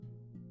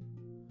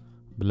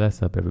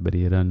Bless up,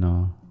 everybody. I don't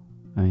know.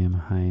 I am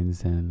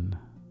Heinz, and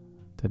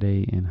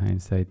today in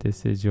hindsight,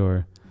 this is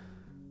your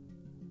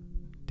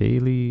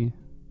daily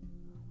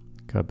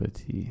cup of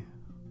tea.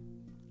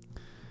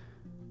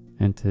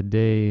 And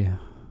today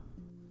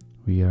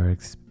we are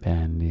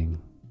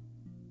expanding.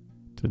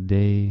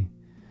 Today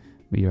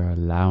we are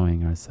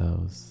allowing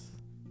ourselves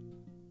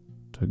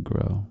to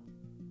grow.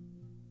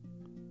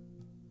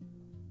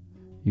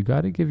 You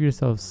got to give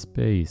yourself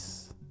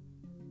space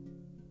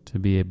to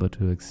be able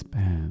to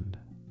expand,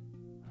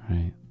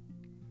 right?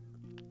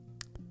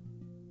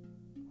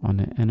 On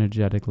an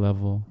energetic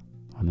level,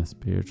 on a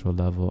spiritual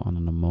level, on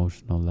an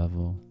emotional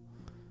level,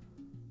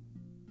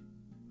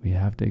 we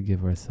have to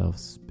give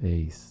ourselves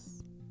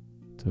space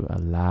to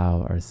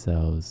allow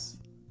ourselves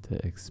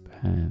to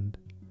expand.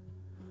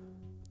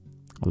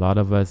 A lot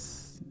of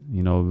us,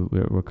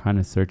 we're kind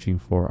of searching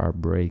for our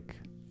break.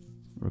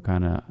 We're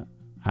kind of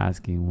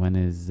asking, when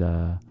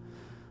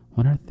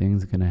are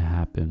things going to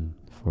happen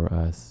for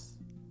us?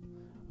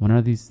 When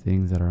are these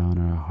things that are on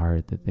our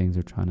heart, the things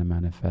we're trying to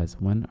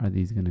manifest, when are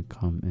these going to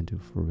come into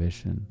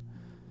fruition?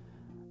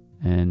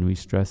 And we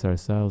stress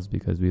ourselves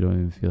because we don't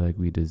even feel like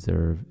we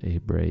deserve a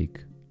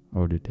break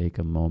or to take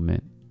a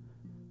moment.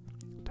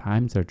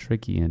 Times are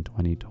tricky in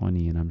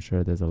 2020, and I'm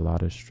sure there's a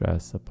lot of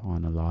stress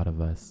upon a lot of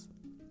us.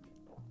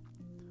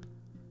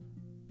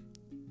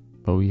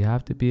 But we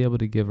have to be able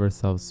to give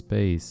ourselves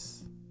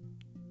space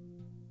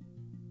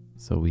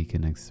so we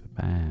can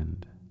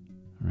expand,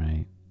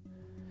 right?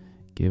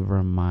 Give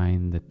our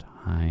mind the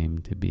time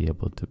to be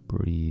able to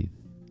breathe.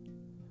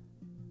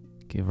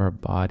 Give our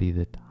body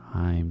the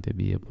time to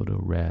be able to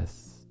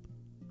rest.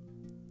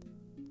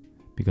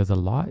 Because a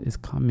lot is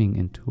coming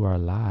into our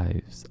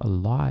lives. A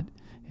lot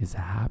is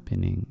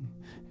happening.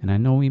 And I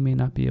know we may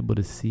not be able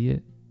to see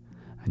it.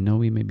 I know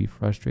we may be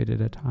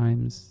frustrated at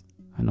times.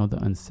 I know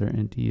the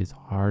uncertainty is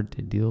hard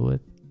to deal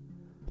with.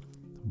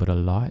 But a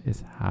lot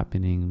is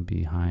happening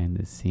behind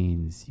the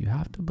scenes. You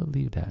have to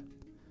believe that.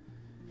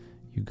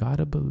 You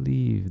gotta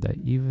believe that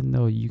even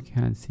though you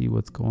can't see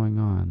what's going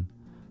on,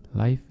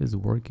 life is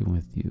working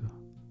with you.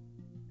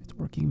 It's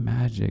working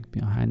magic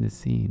behind the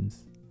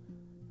scenes.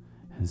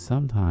 And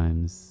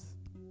sometimes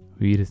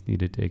we just need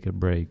to take a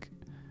break.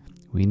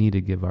 We need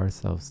to give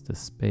ourselves the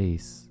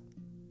space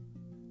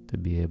to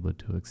be able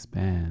to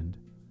expand.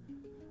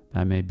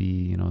 That may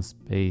be,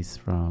 space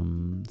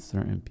from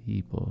certain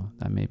people.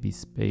 That may be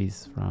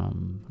space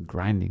from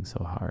grinding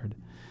so hard.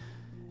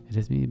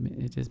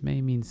 It just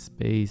may mean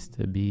space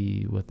to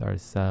be with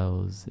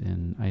ourselves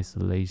in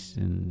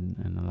isolation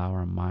and allow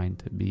our mind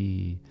to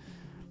be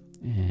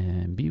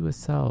and be with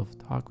self,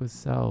 talk with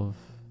self,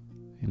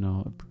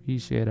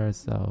 appreciate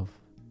ourselves,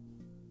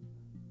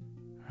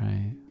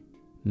 right?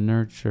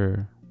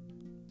 Nurture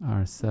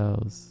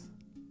ourselves.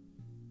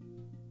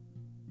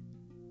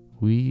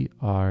 We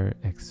are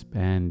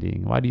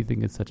expanding. Why do you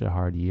think it's such a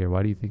hard year?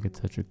 Why do you think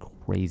it's such a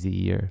crazy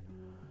year?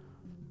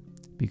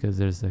 Because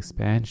there's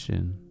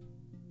expansion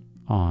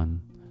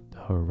on the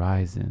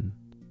horizon.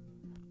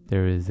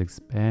 There is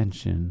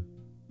expansion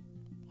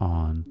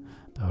on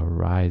the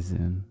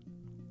horizon.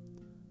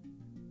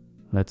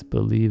 Let's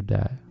believe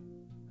that.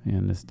 You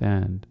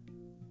understand?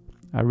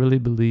 I really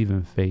believe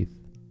in faith.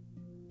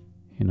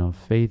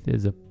 Faith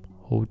is a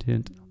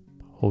potent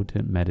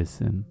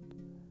medicine.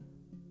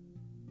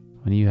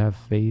 When you have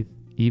faith,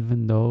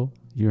 even though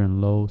you're in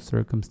low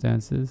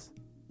circumstances,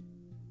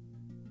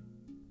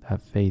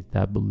 that faith,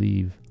 that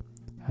belief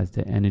has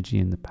the energy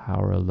and the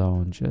power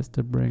alone just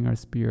to bring our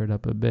spirit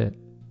up a bit.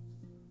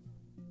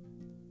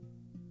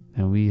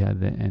 And we have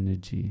the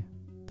energy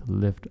to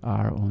lift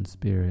our own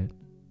spirit,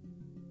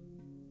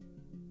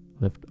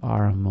 lift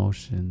our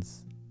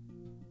emotions,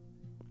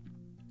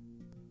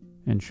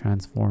 and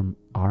transform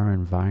our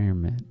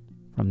environment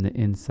from the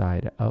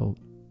inside out.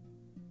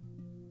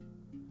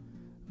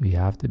 We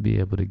have to be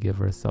able to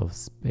give ourselves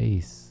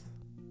space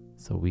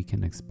so we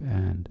can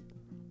expand.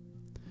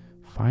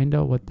 Find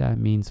out what that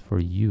means for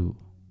you.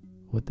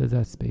 What does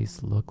that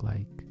space look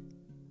like?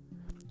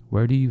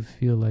 Where do you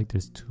feel like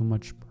there's too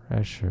much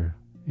pressure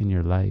in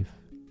your life?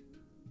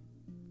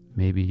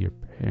 Maybe your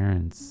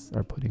parents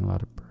are putting a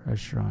lot of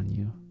pressure on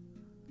you.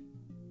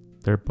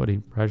 They're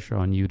putting pressure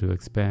on you to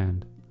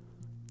expand.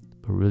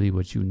 But really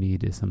what you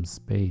need is some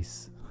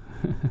space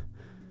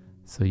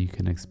so you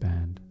can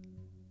expand,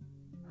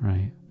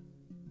 right?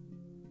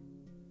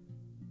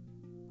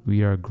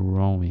 We are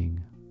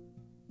growing.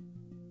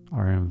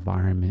 Our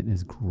environment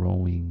is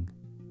growing.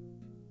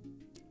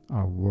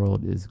 Our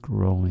world is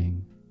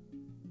growing.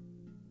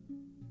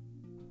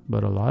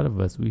 But a lot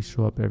of us, we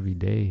show up every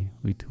day.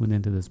 We tune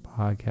into this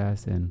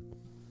podcast and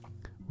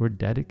we're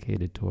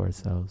dedicated to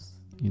ourselves.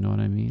 You know what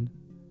I mean?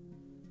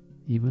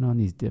 Even on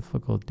these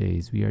difficult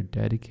days, we are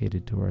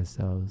dedicated to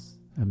ourselves.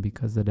 And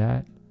because of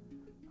that,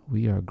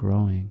 we are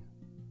growing.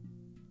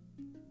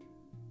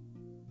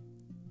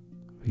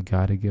 We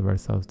got to give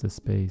ourselves the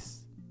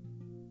space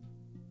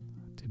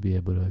to be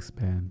able to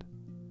expand.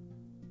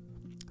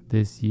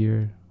 This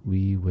year,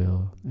 we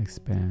will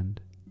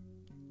expand.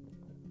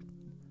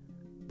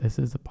 This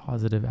is a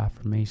positive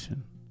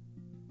affirmation.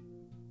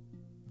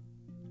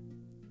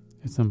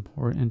 It's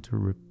important to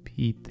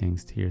repeat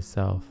things to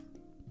yourself,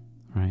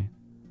 right?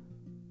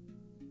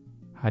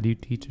 How do you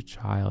teach a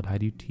child? How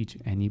do you teach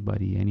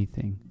anybody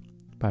anything?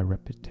 By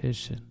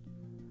repetition.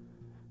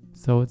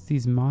 So it's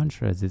these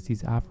mantras, it's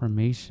these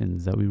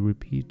affirmations that we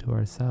repeat to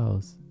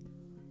ourselves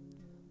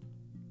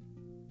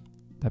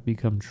that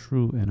become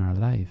true in our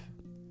life,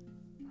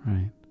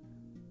 right?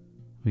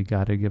 We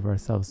got to give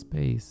ourselves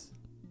space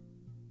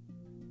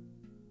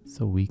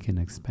so we can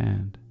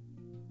expand,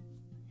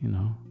 you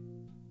know?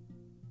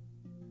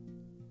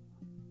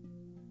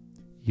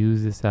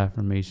 Use this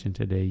affirmation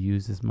today,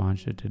 use this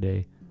mantra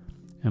today,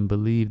 and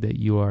believe that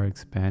you are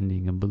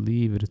expanding, and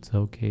believe that it's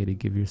okay to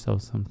give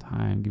yourself some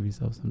time, give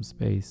yourself some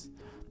space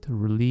to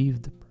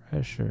relieve the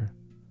pressure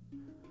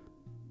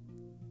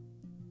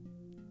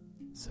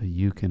so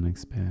you can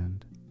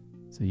expand,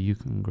 so you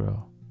can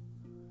grow.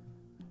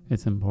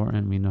 It's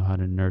important we know how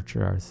to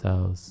nurture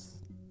ourselves,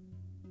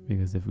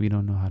 because if we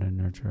don't know how to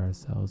nurture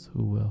ourselves,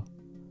 who will?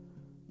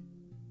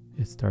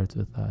 It starts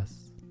with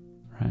us,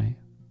 right?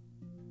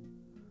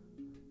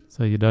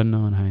 So you don't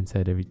know in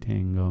hindsight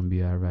everything gonna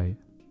be alright.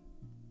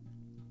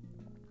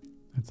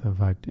 It's a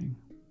vibe thing.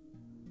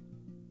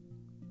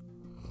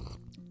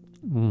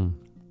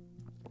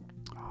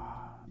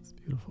 It's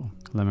beautiful.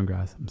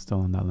 Lemongrass. I'm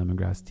still on that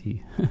lemongrass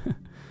tea.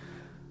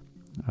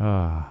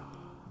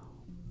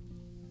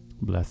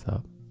 Bless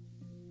up.